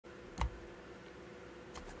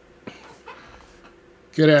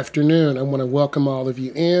Good afternoon. I want to welcome all of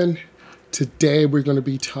you in. Today we're going to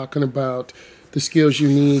be talking about the skills you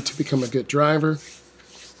need to become a good driver.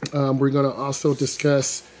 We're going to also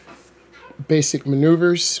discuss basic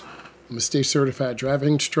maneuvers. I'm a state certified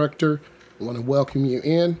driving instructor. I want to welcome you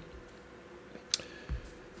in.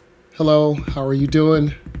 Hello, how are you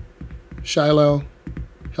doing? Shiloh.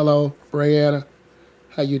 Hello, Brianna.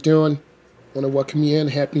 How you doing? I want to welcome you in.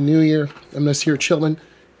 Happy New Year. I'm just here chilling,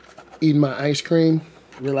 eating my ice cream,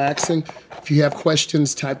 relaxing. If you have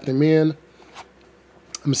questions, type them in.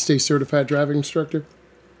 I'm a state certified driving instructor.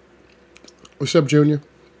 What's up, Junior?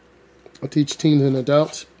 I teach teens and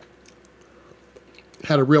adults.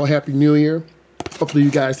 Had a real happy New Year. Hopefully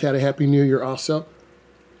you guys had a happy New Year also.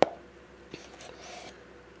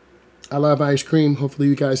 I love ice cream. Hopefully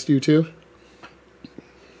you guys do too.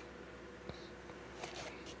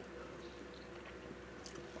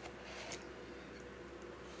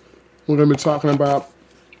 We're going to be talking about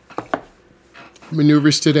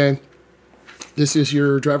maneuvers today. This is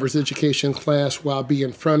your driver's education class. While I'll be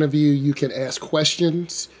in front of you, you can ask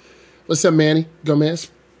questions. What's up, Manny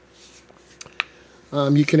Gomez?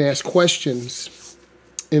 You can ask questions,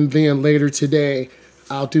 and then later today,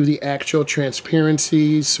 I'll do the actual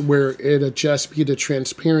transparencies where it'll just be the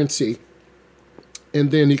transparency,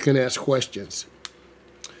 and then you can ask questions.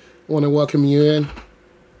 I want to welcome you in.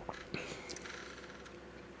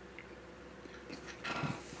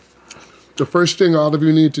 The first thing all of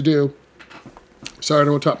you need to do, sorry I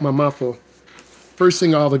don't talk my mouth full. First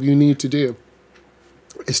thing all of you need to do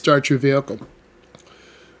is start your vehicle.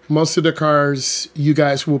 Most of the cars you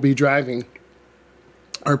guys will be driving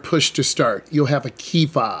are push to start. You'll have a key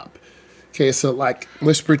fob. Okay, so like,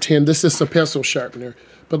 let's pretend this is a pencil sharpener,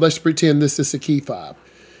 but let's pretend this is a key fob.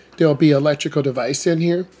 There'll be an electrical device in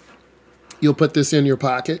here. You'll put this in your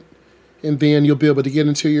pocket, and then you'll be able to get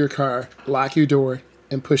into your car, lock your door,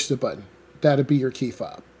 and push the button. That'll be your key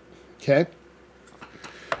fob, okay?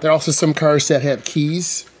 There are also some cars that have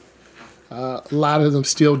keys. A lot of them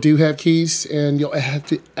still do have keys, and you'll have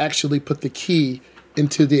to actually put the key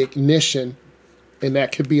into the ignition, and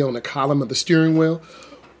that could be on the column of the steering wheel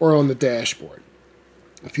or on the dashboard.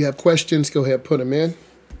 If you have questions, go ahead and put them in.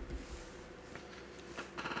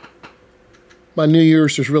 My New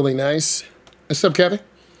Year's was really nice. What's up, Kevin?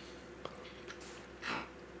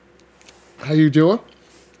 How you doing?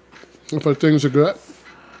 Hopefully things are good.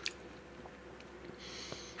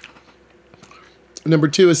 Number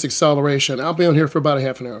 2 is acceleration. I'll be on here for about a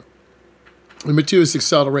half an hour. Number 2 is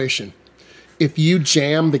acceleration. If you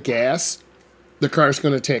jam the gas, the car's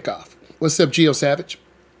going to take off. What's up, Geo Savage?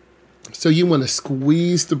 So you want to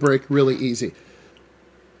squeeze the brake really easy.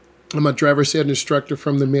 I'm a driver's ed instructor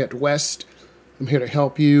from the Midwest. I'm here to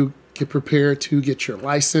help you get prepared to get your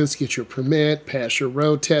license, get your permit, pass your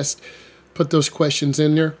road test. Put those questions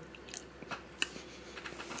in there.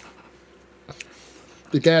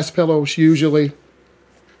 The gas pedal is usually,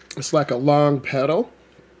 it's like a long pedal.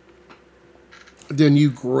 Then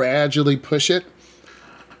you gradually push it,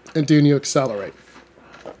 and then you accelerate.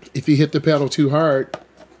 If you hit the pedal too hard,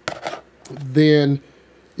 then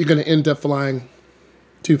you're going to end up flying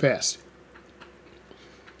too fast.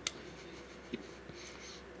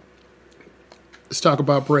 Let's talk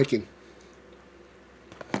about braking.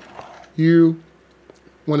 You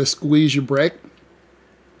want to squeeze your brake.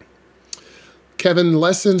 Kevin,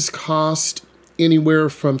 lessons cost anywhere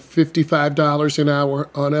from $55 an hour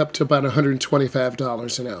on up to about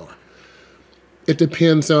 $125 an hour. It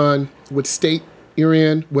depends on what state you're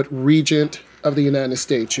in, what region of the United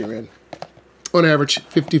States you're in. On average,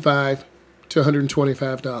 $55 to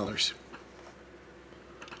 $125.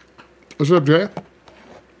 What's up, Jay?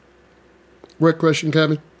 Great question,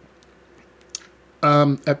 Kevin.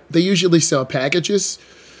 They usually sell packages.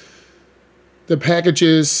 The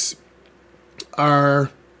packages are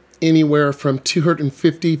anywhere from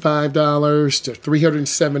 $255 to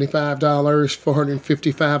 $375,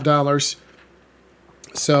 $455.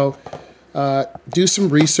 So do some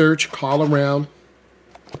research, call around,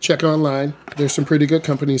 check online. There's some pretty good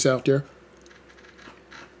companies out there.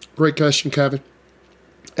 Great question, Kevin.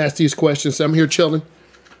 Ask these questions. I'm here chilling,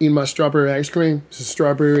 eating my strawberry ice cream. This is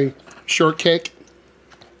strawberry shortcake.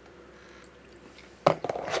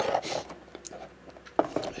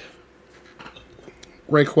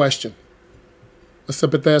 Great question. What's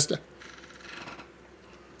up, Bethesda?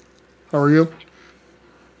 How are you?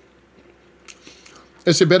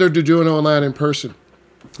 Is it better to do it online in person?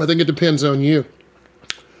 I think it depends on you.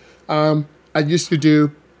 I used to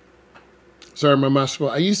do, sorry, my mouth's full.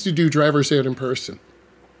 I used to do driver's ed in person.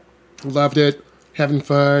 Loved it, having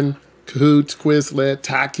fun, Cahoots, Quizlet,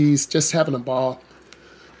 Takis, just having a ball.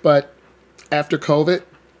 But after COVID,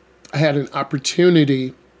 I had an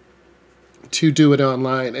opportunity to do it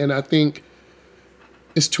online. And I think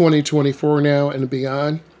it's 2024 now and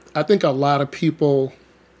beyond. I think a lot of people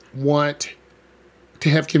want to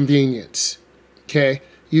have convenience. Okay,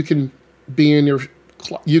 you can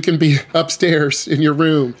be upstairs in your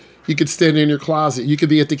room. You could stand in your closet. You could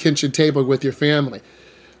be at the kitchen table with your family.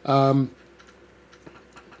 I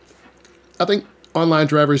think online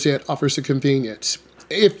driver's ed offers a convenience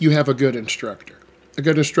if you have a good instructor. A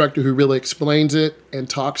good instructor who really explains it and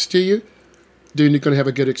talks to you, then you're going to have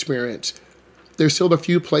a good experience. There's still a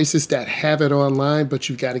few places that have it online, but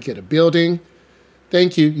you've got to get a building.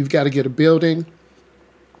 Thank you. You've got to get a building.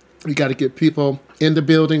 You got to get people in the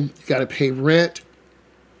building. You got to pay rent.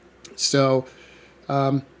 So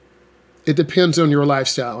it depends on your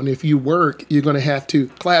lifestyle. And if you work, you're going to have to,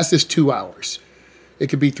 class is 2 hours. It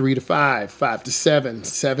could be 3 to 5, 5 to 7,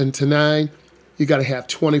 7 to 9. You got to have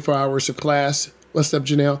 24 hours of class. What's up,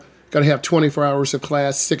 Janelle? Got to have 24 hours of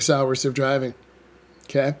class, 6 hours of driving.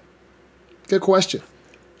 Okay? Good question.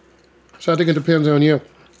 So I think it depends on you.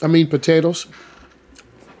 I mean, potatoes.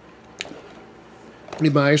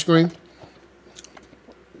 Need my ice cream.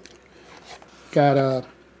 Got a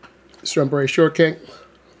strawberry shortcake.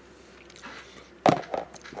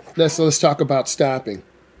 Let's talk about stopping.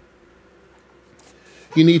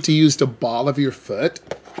 You need to use the ball of your foot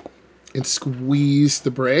and squeeze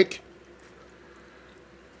the brake.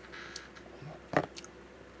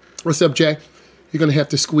 What's up, Jay? You're going to have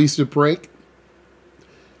to squeeze the brake.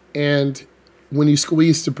 And when you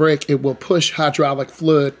squeeze the brake, it will push hydraulic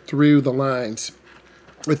fluid through the lines.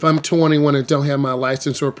 If I'm 21 and don't have my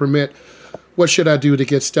license or permit, what should I do to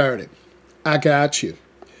get started? I got you.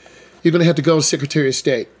 You're going to have to go to Secretary of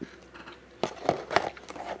State.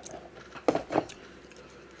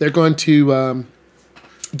 They're going to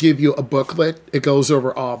give you a booklet. It goes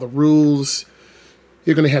over all the rules.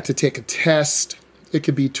 You're going to have to take a test. It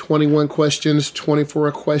could be 21 questions,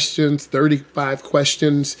 24 questions, 35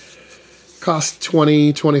 questions. Cost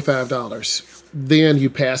 $20, $25. Then you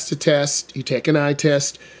pass the test. You take an eye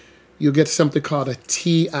test. You'll get something called a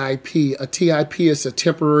TIP. A TIP is a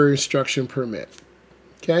temporary instruction permit.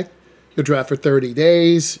 Okay? You'll drive for 30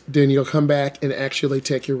 days. Then you'll come back and actually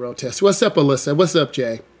take your road test. What's up, Alyssa? What's up,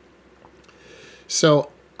 Jay? So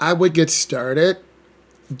I would get started.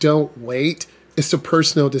 Don't wait. It's a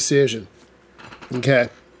personal decision. Okay.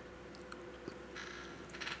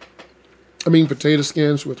 I mean, potato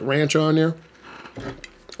skins with ranch on there. I'm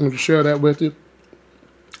going to share that with you.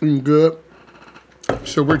 Good.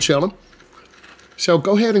 So we're chilling. So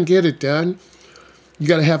go ahead and get it done. You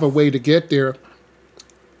got to have a way to get there.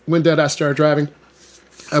 When did I start driving?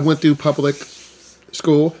 I went through public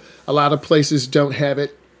school. A lot of places don't have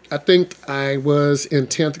it. I think I was in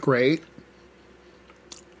 10th grade,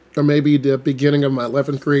 or maybe the beginning of my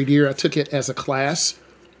 11th grade year. I took it as a class.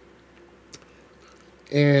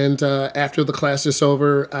 And after the class is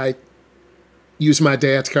over, I used my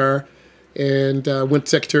dad's car and went to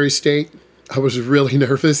Secretary of State. I was really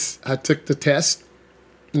nervous. I took the test,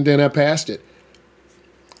 and then I passed it.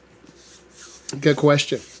 Good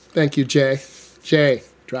question. Thank you, Jay. Jay,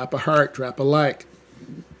 drop a heart, drop a like.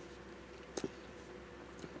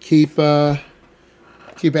 Keep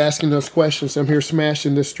asking those questions. I'm here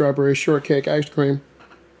smashing this strawberry shortcake ice cream.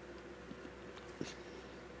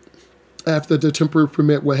 After the temporary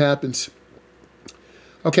permit, what happens?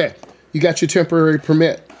 Okay, you got your temporary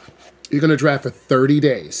permit. You're going to drive for 30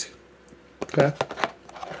 days. Okay?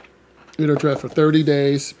 You're going to drive for 30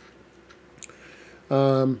 days.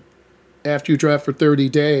 After you drive for 30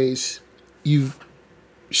 days, you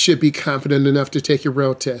should be confident enough to take your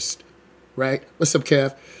road test, right? What's up,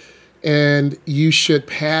 Kev? And you should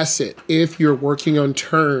pass it if you're working on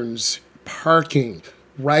turns, parking,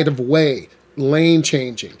 right of way, lane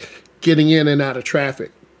changing, getting in and out of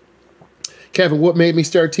traffic. Kevin, what made me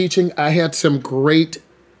start teaching? I had some great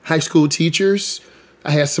high school teachers.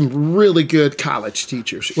 I had some really good college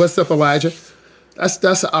teachers. What's up, Elijah?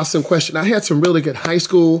 That's an awesome question. I had some really good high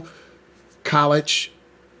school, college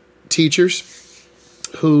teachers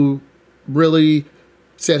who really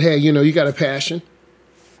said, hey, you know, you got a passion.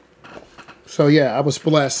 So, yeah, I was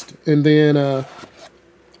blessed. And then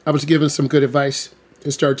I was given some good advice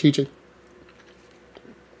and started teaching.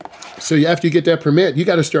 So after you get that permit, you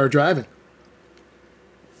got to start driving.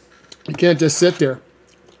 You can't just sit there.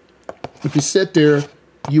 If you sit there,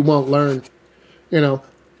 you won't learn. You know,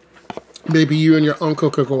 maybe you and your uncle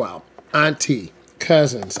could go out. Auntie,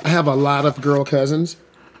 cousins. I have a lot of girl cousins.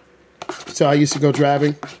 So I used to go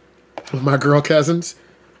driving with my girl cousins.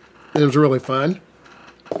 It was really fun.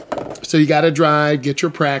 So you got to drive, get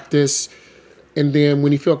your practice, And then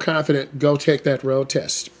when you feel confident, go take that road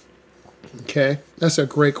test. Okay? That's a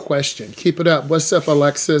great question. Keep it up. What's up,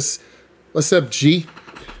 Alexis? What's up, G?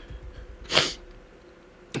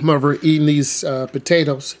 I'm over eating these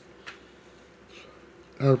potatoes.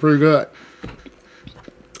 They're pretty good.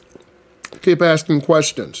 Keep asking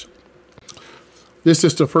questions. This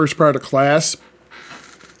is the first part of class.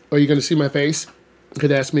 Are you going to see my face? You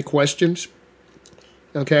could ask me questions.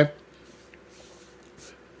 Okay?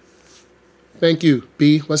 Thank you,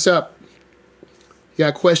 B. What's up? You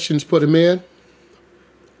got questions, put them in.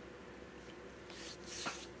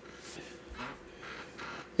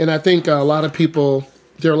 And I think a lot of people,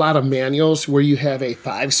 there are a lot of manuals where you have a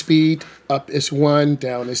 5-speed. Up is 1,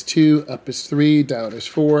 down is 2, up is 3, down is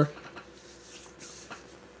 4.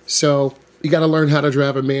 So you got to learn how to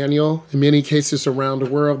drive a manual. In many cases around the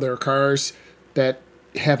world, there are cars that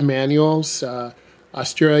have manuals.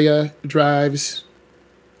 Australia drives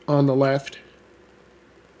on the left.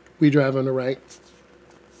 We drive on the right.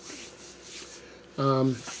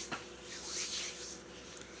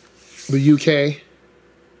 The UK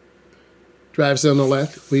drives on the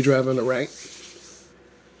left. We drive on the right.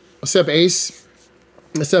 What's up, Ace?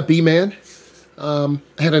 What's up, B-Man? I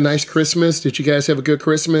had a nice Christmas. Did you guys have a good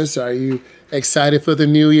Christmas? Are you excited for the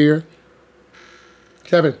new year?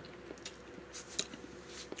 Kevin,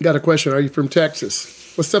 got a question. Are you from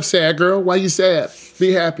Texas? What's up, sad girl? Why you sad?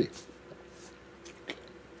 Be happy.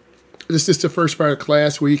 This is the first part of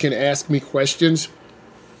class where you can ask me questions.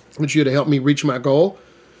 I want you to help me reach my goal.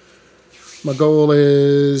 My goal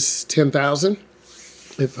is 10,000.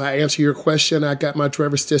 If I answer your question, I got my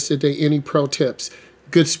driver's test today. Any pro tips?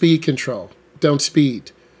 Good speed control. Don't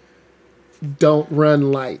speed. Don't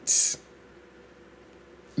run lights.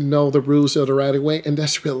 Know the rules of the right of way, and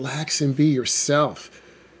just relax and be yourself.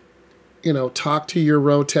 You know, talk to your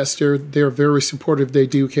road tester. They're very supportive. They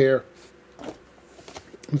do care.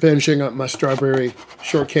 I'm finishing up my strawberry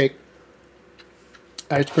shortcake.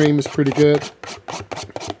 Ice cream is pretty good.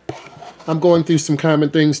 I'm going through some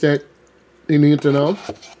common things that you need to know.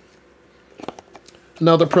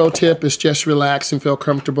 Another pro tip is just relax and feel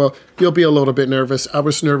comfortable. You'll be a little bit nervous. I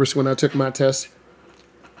was nervous when I took my test.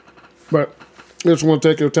 But you just want to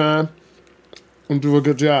take your time and do a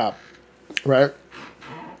good job, right?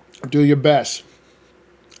 Do your best.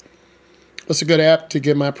 What's a good app to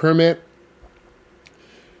get my permit?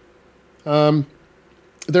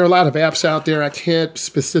 There are a lot of apps out there. I can't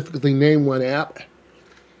specifically name one app.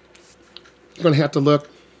 You're going to have to look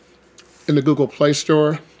in the Google Play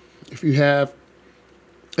Store if you have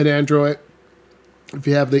an Android. If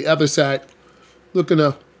you have the other side, look in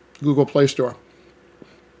the Google Play Store.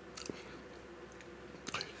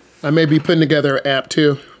 I may be putting together an app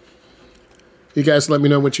too. You guys let me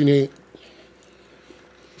know what you need.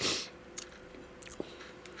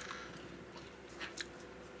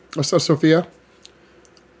 What's up, Sophia?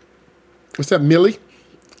 What's up, Millie?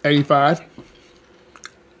 85.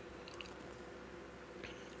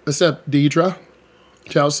 What's up, Deidre?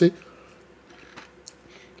 Chelsea?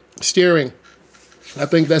 Steering. I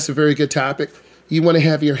think that's a very good topic. You want to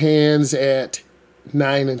have your hands at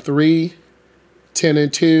 9 and 3, 10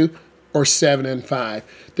 and 2, or 7 and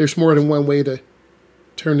 5. There's more than one way to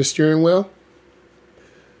turn the steering wheel.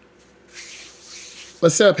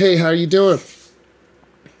 What's up? Hey, how are you doing?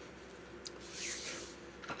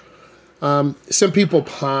 Some people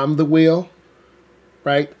palm the wheel,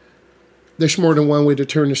 right? There's more than one way to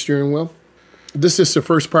turn the steering wheel. This is the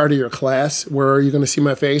first part of your class where you're going to see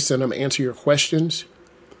my face and I'm going to answer your questions.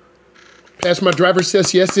 Passed my driver's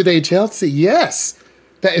test yesterday, Chelsea. Yes,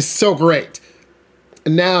 that is so great.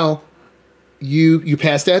 And now you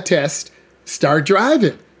pass that test, start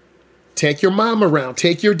driving. Take your mom around,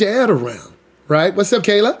 take your dad around, right? What's up,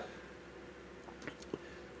 Kayla?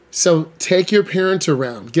 So take your parents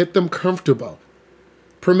around, get them comfortable.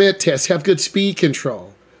 Permit test, have good speed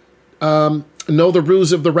control. Know the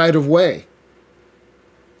rules of the right of way.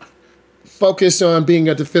 Focus on being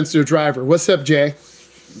a defensive driver. What's up, Jay?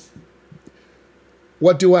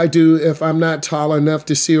 What do I do if I'm not tall enough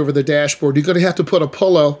to see over the dashboard? You're going to have to put a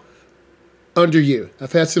polo under you.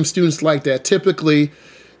 I've had some students like that. Typically,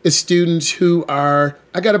 it's students who are,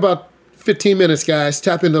 I got about 15 minutes, guys.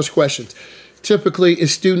 Tap in those questions. Typically,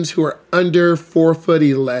 it's students who are under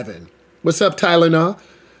 4'11". What's up, Tylenol?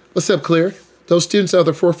 What's up, Claire? Those students are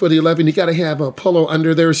the 4'11". You got to have a polo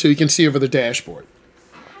under there so you can see over the dashboard.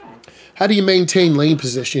 How do you maintain lane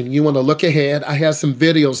position? You want to look ahead. I have some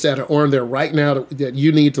videos that are on there right now that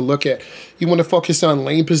you need to look at. You want to focus on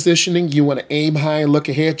lane positioning. You want to aim high and look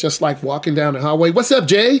ahead, just like walking down the highway. What's up,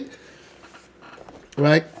 Jay?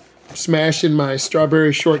 Right? Smashing my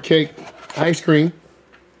strawberry shortcake ice cream.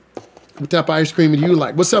 What type of ice cream do you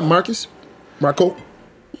like? What's up, Marcus? Marco?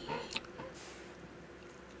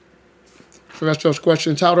 So that's those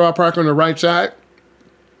questions. How do I park on the right side?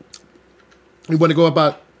 You want to go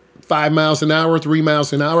about 5 miles an hour, 3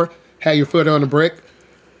 miles an hour. Have your foot on the brake.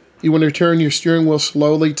 You want to turn your steering wheel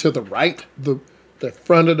slowly to the right. The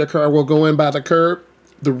front of the car will go in by the curb.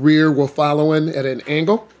 The rear will follow in at an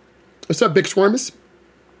angle. What's up, Big Swarmers?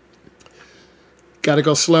 Got to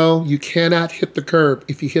go slow. You cannot hit the curb.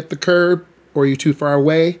 If you hit the curb or you're too far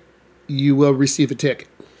away, you will receive a ticket.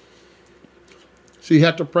 So you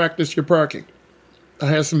have to practice your parking. I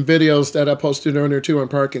have some videos that I posted on there too on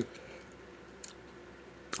parking.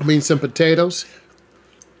 I mean, some potatoes.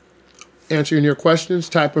 Answering your questions.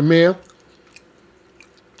 Type of mail.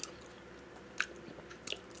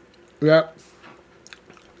 Yep.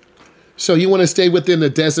 So you want to stay within the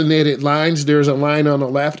designated lines. There's a line on the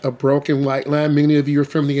left, a broken white line. Many of you are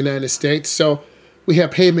from the United States. So we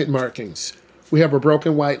have pavement markings. We have a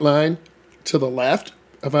broken white line to the left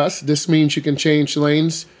of us. This means you can change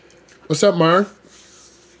lanes. What's up, Mar?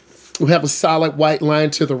 We have a solid white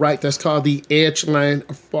line to the right. That's called the edge line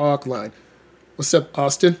or fog line. What's up,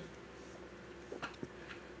 Austin?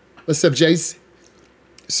 What's up, Jace?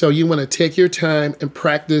 So you want to take your time and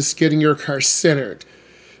practice getting your car centered.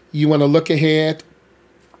 You want to look ahead,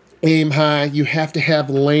 aim high. You have to have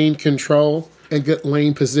lane control and good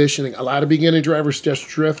lane positioning. A lot of beginner drivers just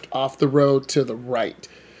drift off the road to the right.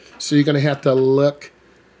 So you're going to have to look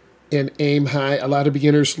and aim high. A lot of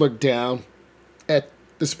beginners look down at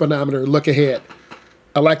the speedometer, look ahead.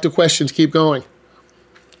 I like the questions. Keep going.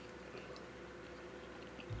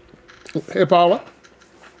 Hey, Paula.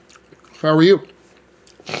 How are you?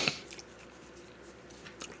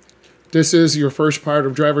 This is your first part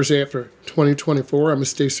of Driver's Ed for 2024. I'm a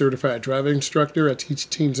state certified driving instructor. I teach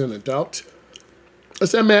teens and adults.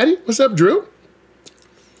 What's up, Maddie? What's up, Drew?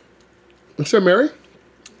 What's up, Mary?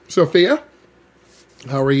 Sophia?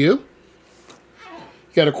 How are you?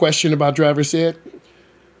 You got a question about Driver's Ed?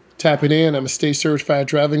 Type it in. I'm a state certified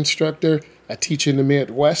driving instructor. I teach in the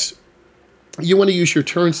Midwest. You want to use your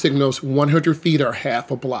turn signals 100 feet or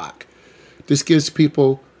half a block. This gives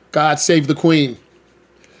people, God save the Queen.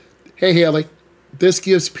 Hey, Haley, this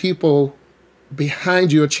gives people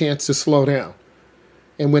behind you a chance to slow down.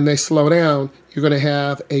 And when they slow down, you're going to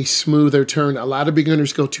have a smoother turn. A lot of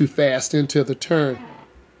beginners go too fast into the turn.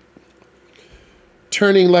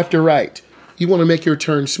 Turning left or right. You want to make your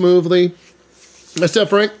turn smoothly. What's up,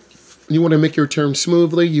 Frank? You want to make your turn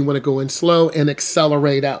smoothly. You want to go in slow and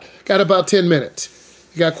accelerate out. Got about 10 minutes.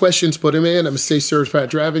 You got questions, put them in. I'm a state certified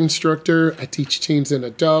driving instructor. I teach teens and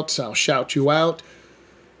adults. I'll shout you out.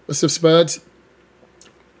 What's up, Spuds?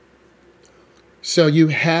 So you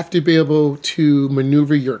have to be able to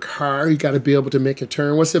maneuver your car. You got to be able to make a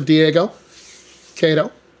turn. What's up, Diego?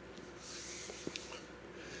 Cato?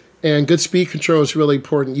 And good speed control is really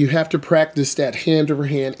important. You have to practice that hand over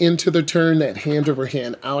hand into the turn, that hand over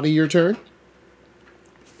hand out of your turn.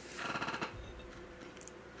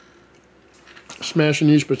 Smashing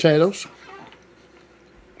these potatoes.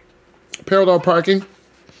 Parallel parking.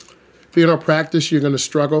 If you don't practice, you're going to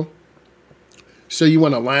struggle. So you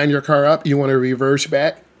want to line your car up. You want to reverse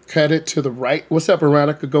back. Cut it to the right. What's up,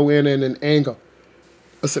 Veronica? Go in an angle.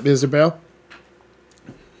 What's up, Isabel?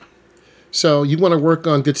 So you want to work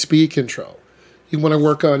on good speed control. You want to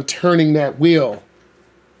work on turning that wheel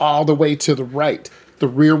all the way to the right. The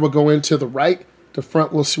rear will go into the right. The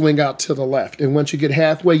front will swing out to the left. And once you get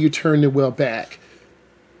halfway, you turn the wheel back.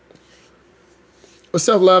 What's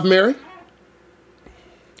up, Love Mary?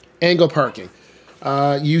 Angle parking.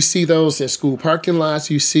 You see those at school parking lots.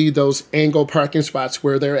 You see those angle parking spots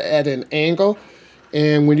where they're at an angle.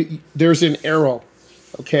 And when there's an arrow,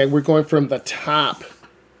 okay, we're going from the top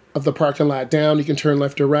of the parking lot down. You can turn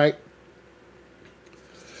left or right.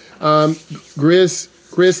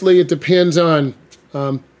 Grizzly, it depends on,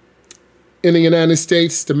 in the United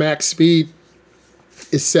States, the max speed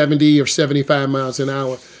is 70 or 75 miles an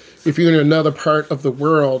hour. If you're in another part of the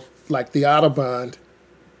world, like the Autobahn,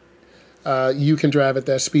 you can drive at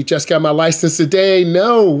that speed. Just got my license today.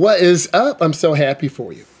 No, what is up? I'm so happy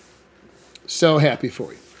for you. So happy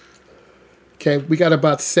for you. Okay, we got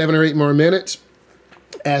about 7 or 8 more minutes.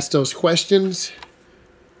 Ask those questions.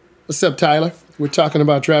 What's up, Tyler? We're talking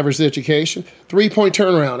about driver's education. 3-point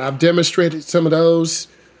turnaround. I've demonstrated some of those.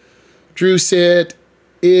 Drew said,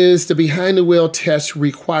 is the behind the wheel test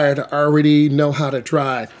required to already know how to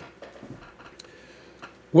drive?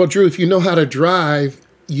 Well, Drew, if you know how to drive,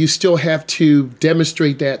 you still have to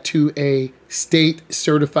demonstrate that to a state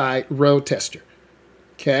certified road tester.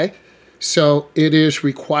 Okay? So it is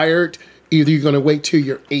required. Either you're going to wait till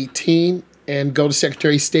you're 18 and go to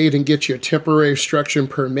Secretary of State and get your temporary instruction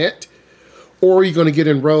permit, or you're going to get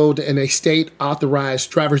enrolled in a state-authorized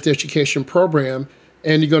driver's education program,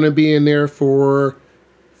 and you're going to be in there for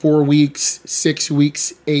 4 weeks, 6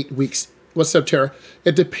 weeks, 8 weeks. What's up, Tara?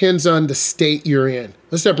 It depends on the state you're in.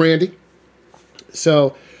 What's up, Randy?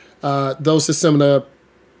 So those are some of the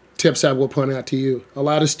tips I will point out to you. A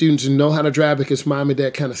lot of students know how to drive because mom and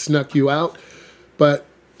dad kind of snuck you out, but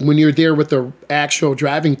when you're there with the actual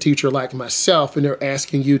driving teacher like myself and they're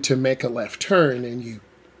asking you to make a left turn and you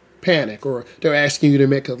panic, or they're asking you to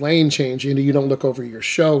make a lane change and you don't look over your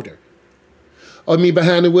shoulder. Oh, me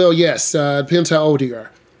behind the wheel? Yes. Depends how old you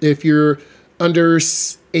are. If you're under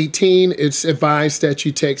 18, it's advised that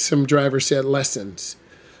you take some driver's ed lessons.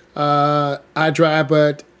 I drive,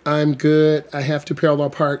 but I'm good. I have to parallel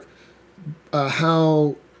park.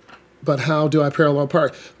 How do I parallel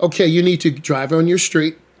park? Okay, you need to drive on your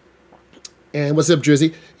street. And what's up,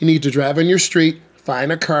 Drizzy? You need to drive on your street,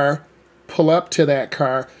 find a car, pull up to that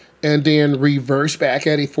car, and then reverse back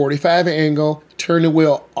at a 45 angle, turn the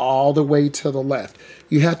wheel all the way to the left.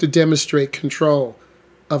 You have to demonstrate control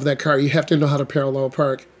of that car. You have to know how to parallel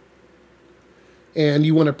park. And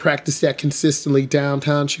you want to practice that consistently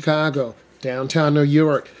downtown Chicago, downtown New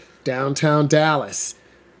York, downtown Dallas,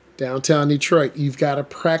 downtown Detroit. You've got to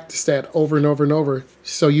practice that over and over and over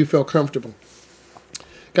so you feel comfortable.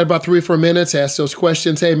 Got about 3 or 4 minutes. Ask those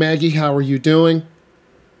questions. Hey, Maggie, how are you doing?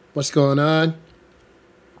 What's going on?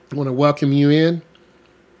 I want to welcome you in.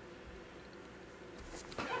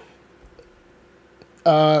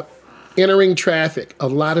 Entering traffic. A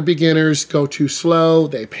lot of beginners go too slow.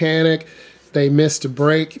 They panic. They missed a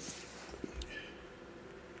break.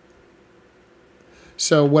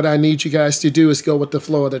 So what I need you guys to do is go with the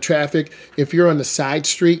flow of the traffic. If you're on the side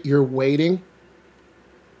street, you're waiting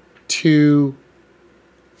to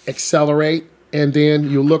accelerate, and then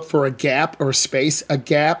you look for a gap or space. A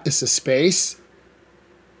gap is a space,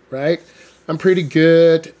 right? I'm pretty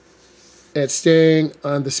good at staying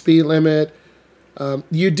on the speed limit.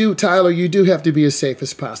 Tyler, you do have to be as safe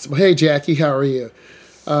as possible. Hey, Jackie, how are you?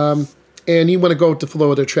 And you want to go with the flow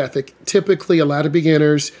of the traffic. Typically, a lot of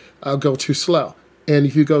beginners go too slow. And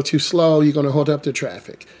if you go too slow, you're going to hold up the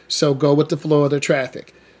traffic. So go with the flow of the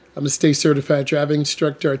traffic. I'm a state certified driving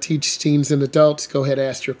instructor. I teach teens and adults. Go ahead and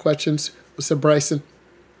ask your questions. What's up, Bryson?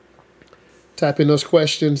 Type in those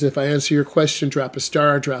questions. If I answer your question, drop a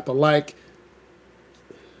star, drop a like.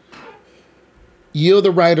 Yield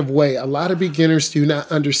the right of way. A lot of beginners do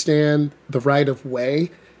not understand the right of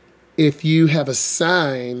way. If you have a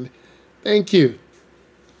sign, thank you.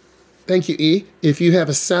 Thank you, E. If you have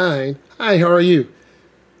a sign, hi, how are you?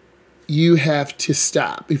 You have to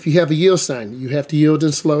stop. If you have a yield sign, you have to yield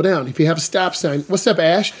and slow down. If you have a stop sign, what's up,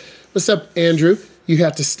 Ash? What's up, Andrew? You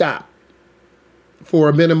have to stop for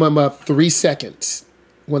a minimum of 3 seconds.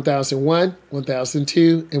 1001,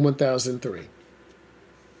 1002, and 1003.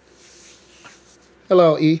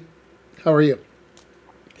 Hello, E. How are you?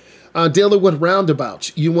 Dealing with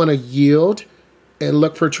roundabouts, you want to yield and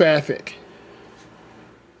look for traffic,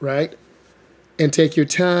 right? And take your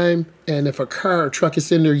time. And if a car or truck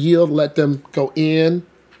is in their yield, let them go in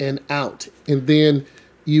and out. And then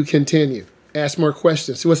you continue. Ask more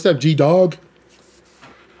questions. So what's up, G-Dog?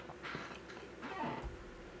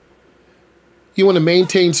 You want to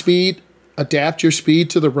maintain speed, adapt your speed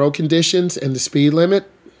to the road conditions and the speed limit.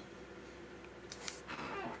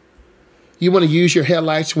 You want to use your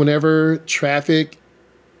headlights whenever traffic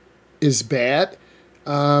is bad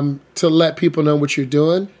to let people know what you're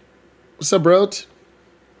doing. What's up, bro?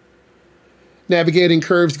 Navigating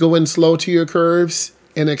curves, go in slow to your curves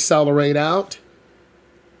and accelerate out.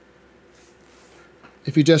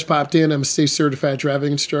 If you just popped in, I'm a state certified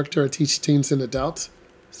driving instructor. I teach teens and adults.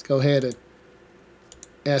 Let's go ahead and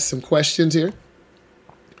ask some questions here.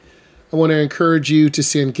 I want to encourage you to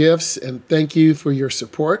send gifts and thank you for your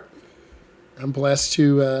support. I'm blessed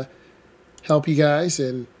to help you guys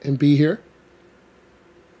and be here.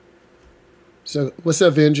 So what's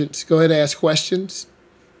up, Vengeance? Go ahead and ask questions.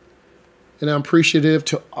 And I'm appreciative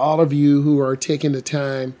to all of you who are taking the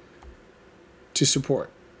time to support,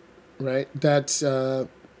 right? That's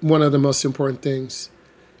one of the most important things,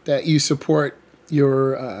 that you support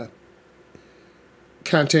your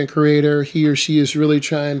content creator. He or she is really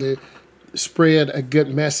trying to spread a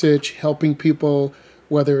good message, helping people,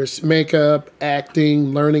 whether it's makeup,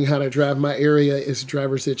 acting, learning how to drive. My area is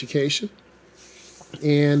driver's education.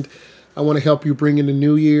 And I want to help you bring in the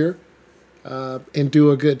new year and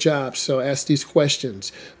do a good job. So ask these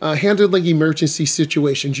questions. Handling emergency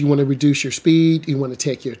situations. You want to reduce your speed. You want to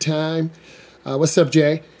take your time. What's up,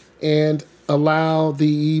 Jay? And allow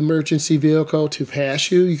the emergency vehicle to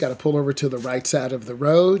pass you. You got to pull over to the right side of the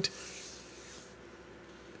road.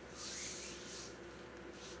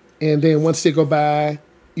 And then once they go by,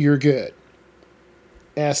 you're good.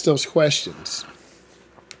 Ask those questions.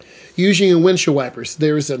 Using your windshield wipers,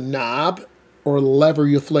 there's a knob or lever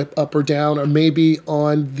you flip up or down, or maybe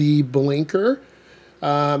on the blinker.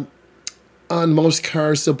 On most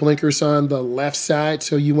cars, the blinker's on the left side,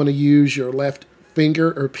 so you want to use your left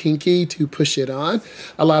finger or pinky to push it on.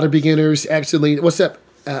 A lot of beginners actually, what's up,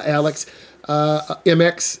 Alex?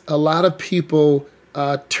 MX, a lot of people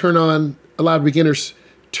a lot of beginners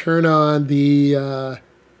turn on the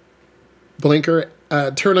blinker,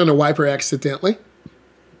 turn on a wiper accidentally.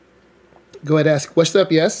 Go ahead and ask, what's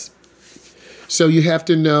up? Yes. So you have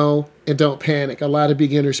to know and don't panic. A lot of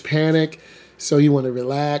beginners panic, so you want to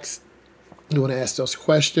relax. You want to ask those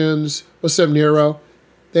questions. What's up, Nero?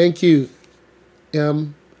 Thank you.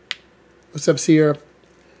 What's up, Sierra?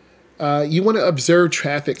 You want to observe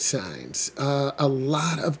traffic signs. A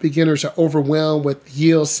lot of beginners are overwhelmed with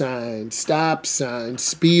yield signs, stop signs,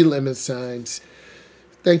 speed limit signs.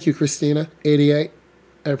 Thank you, Christina, 88.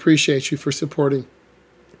 I appreciate you for supporting.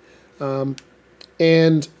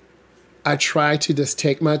 And I try to just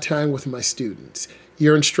take my time with my students.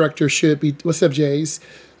 Your instructor should be, what's up, Jays?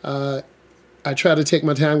 I try to take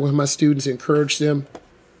my time with my students, encourage them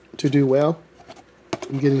to do well.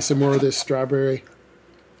 I'm getting some more of this strawberry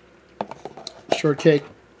shortcake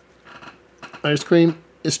ice cream.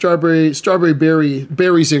 It's strawberry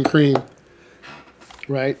berries and cream,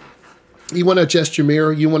 right? You want to adjust your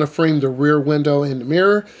mirror. You want to frame the rear window in the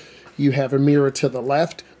mirror. You have a mirror to the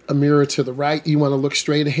left, a mirror to the right. You want to look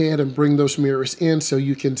straight ahead and bring those mirrors in so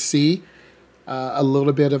you can see a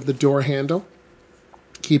little bit of the door handle.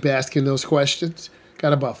 Keep asking those questions.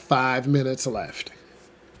 Got about 5 minutes left.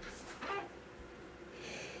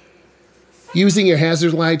 Using your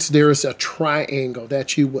hazard lights, there is a triangle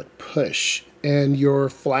that you would push, and your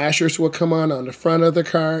flashers will come on the front of the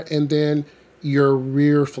car, and then your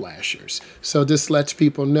rear flashers. So this lets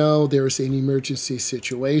people know there's an emergency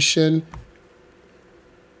situation.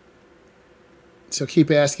 So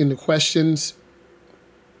keep asking the questions.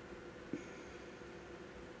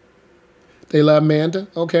 They love Amanda.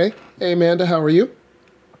 Okay. Hey, Amanda, how are you?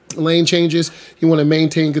 Lane changes. You want to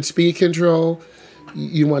maintain good speed control.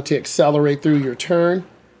 You want to accelerate through your turn.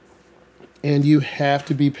 And you have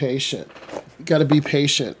to be patient. You got to be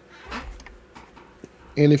patient.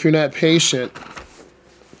 And if you're not patient,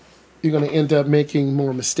 you're going to end up making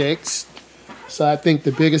more mistakes. So I think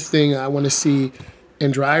the biggest thing I want to see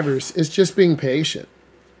in drivers is just being patient.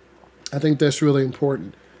 I think that's really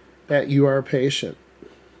important, that you are patient.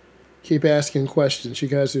 Keep asking questions. You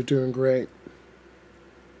guys are doing great.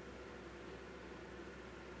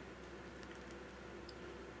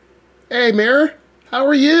 Hey, Mirror, how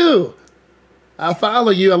are you? I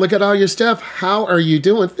follow you. I look at all your stuff. How are you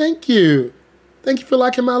doing? Thank you. Thank you for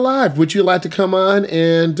liking my live. Would you like to come on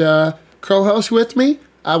and co-host with me?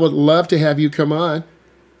 I would love to have you come on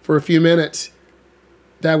for a few minutes.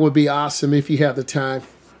 That would be awesome if you have the time.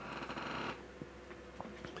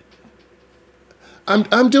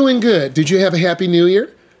 I'm doing good. Did you have a happy new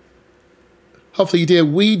year? Hopefully you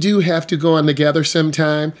did. We do have to go on together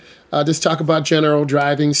sometime. Just talk about general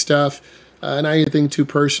driving stuff, not anything too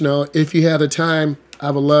personal. If you have the time, I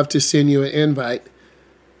would love to send you an invite.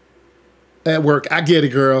 At work, I get it,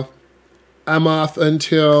 girl. I'm off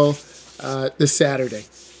until this Saturday.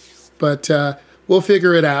 But we'll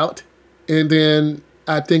figure it out. And then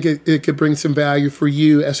I think it could bring some value for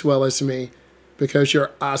you as well as me, because you're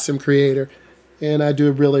an awesome creator. And I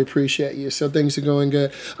do really appreciate you. So things are going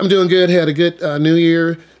good. I'm doing good. Had a good new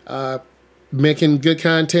year. Making good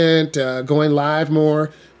content, going live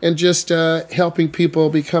more, and just helping people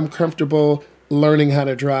become comfortable learning how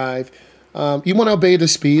to drive. You want to obey the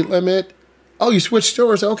speed limit. Oh, you switched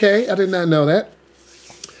stores. Okay, I did not know that.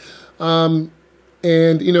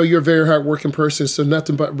 And, you know, you're a very hardworking person, so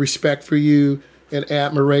nothing but respect for you and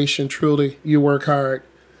admiration. Truly, you work hard.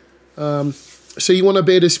 So you want to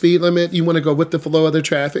obey the speed limit. You want to go with the flow of the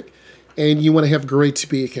traffic, and you want to have great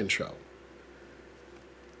speed control.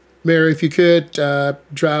 Mary, if you could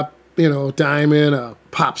drop, Diamond, a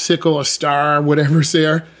popsicle, a star, whatever's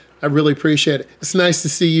there, I really appreciate it. It's nice to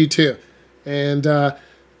see you too. And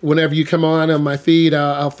whenever you come on my feed,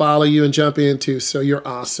 I'll follow you and jump in too. So you're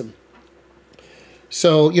awesome.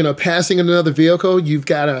 So, passing another vehicle, you've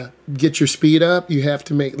got to get your speed up. You have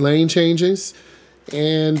to make lane changes.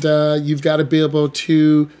 And you've got to be able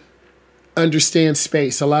to understand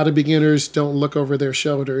space. A lot of beginners don't look over their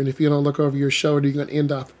shoulder. And if you don't look over your shoulder, you're going to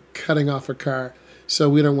end up cutting off a car. So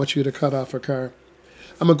we don't want you to cut off a car.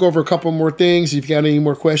 I'm going to go over a couple more things. If you got any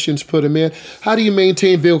more questions, put them in. How do you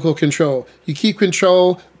maintain vehicle control? You keep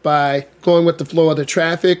control by going with the flow of the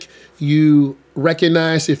traffic. You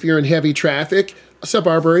recognize if you're in heavy traffic. What's up,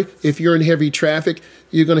 Arbery? If you're in heavy traffic,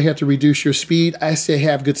 you're going to have to reduce your speed. I say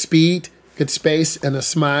have good speed, good space, and a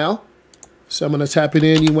smile. So I'm going to type it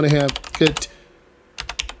in. You want to have good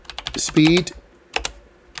speed,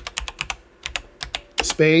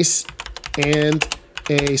 space, and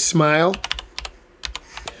a smile.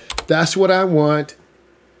 That's what I want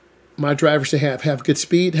my drivers to have. Have good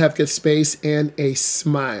speed, have good space, and a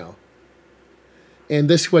smile. And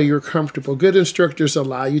this way you're comfortable. Good instructors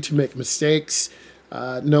allow you to make mistakes.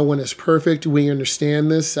 No one is perfect. We understand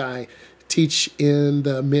this. I teach in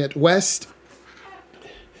the Midwest.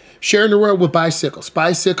 Sharing the road with bicycles.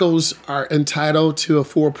 Bicycles are entitled to a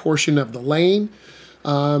full portion of the lane.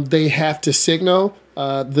 They have to signal.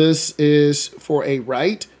 This is for a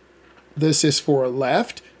right. This is for a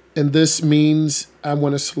left. And this means I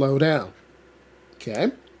want to slow down.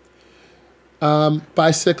 Okay.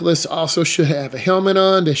 Bicyclists also should have a helmet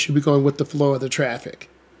on. They should be going with the flow of the traffic.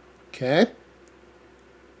 Okay.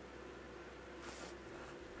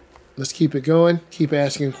 Let's keep it going. Keep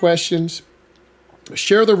asking questions.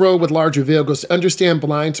 Share the road with larger vehicles. Understand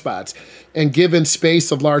blind spots and give in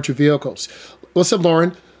space of larger vehicles. What's up,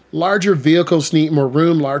 Lauren? Larger vehicles need more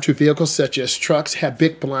room. Larger vehicles, such as trucks, have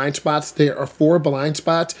big blind spots. There are 4 blind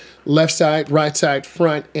spots: left side, right side,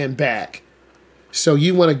 front, and back. So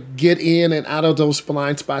you want to get in and out of those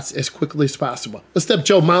blind spots as quickly as possible. What's up,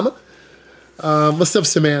 Joe Mama? What's up,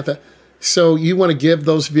 Samantha? So you want to give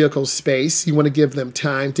those vehicles space. You want to give them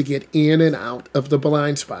time to get in and out of the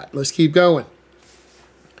blind spot. Let's keep going.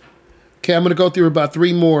 Okay, I'm going to go through about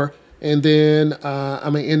 3 more, and then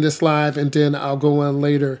I'm going to end this live, and then I'll go on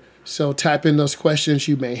later. So type in those questions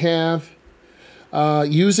you may have.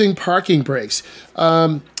 Using parking brakes.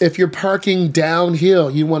 If you're parking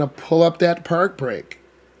downhill, you want to pull up that park brake,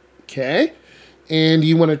 okay? And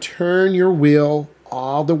you want to turn your wheel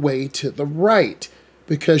all the way to the right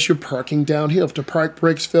because you're parking downhill. If the park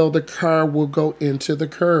brakes fail, the car will go into the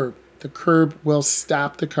curb. The curb will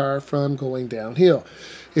stop the car from going downhill.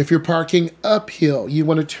 If you're parking uphill, you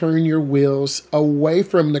want to turn your wheels away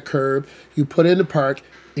from the curb. You put in the park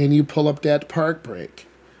and you pull up that park brake.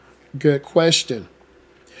 Good question.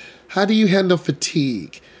 How do you handle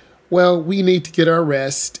fatigue? Well, we need to get our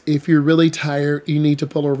rest. If you're really tired, you need to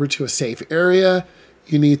pull over to a safe area.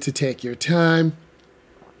 You need to take your time.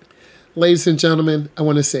 Ladies and gentlemen, I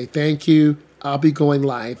want to say thank you. I'll be going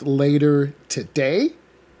live later today,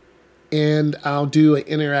 and I'll do an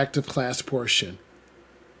interactive class portion.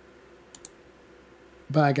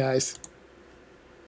 Bye, guys.